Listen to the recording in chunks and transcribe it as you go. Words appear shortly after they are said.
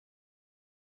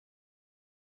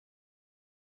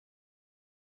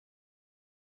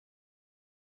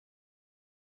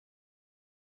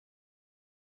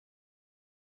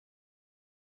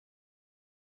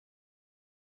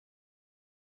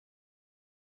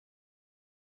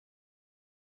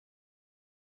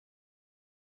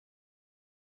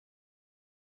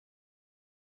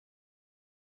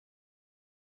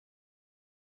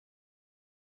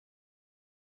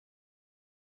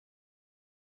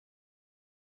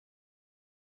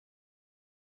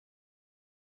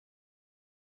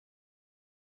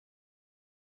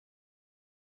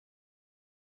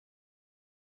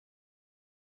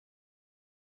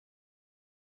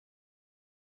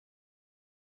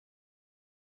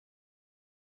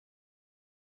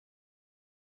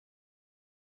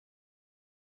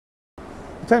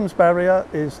Thames Barrier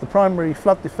is the primary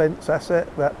flood defence asset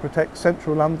that protects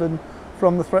central London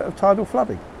from the threat of tidal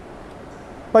flooding.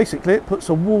 Basically, it puts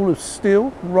a wall of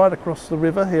steel right across the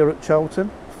river here at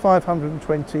Charlton,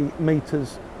 520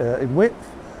 metres in width,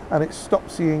 and it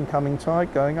stops the incoming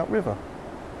tide going upriver.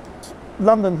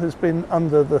 London has been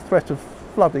under the threat of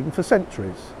flooding for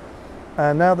centuries,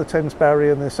 and now the Thames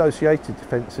Barrier and the associated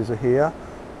defences are here.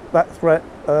 That threat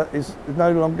is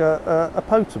no longer a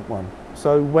potent one.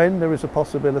 So when there is a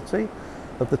possibility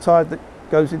of the tide that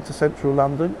goes into central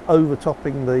London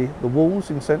overtopping the walls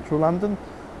in central London,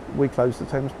 we close the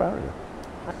Thames Barrier.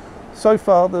 So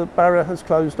far the barrier has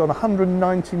closed on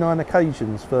 199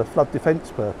 occasions for flood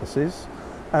defence purposes,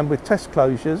 and with test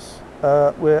closures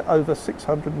we're over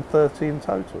 630 in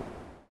total.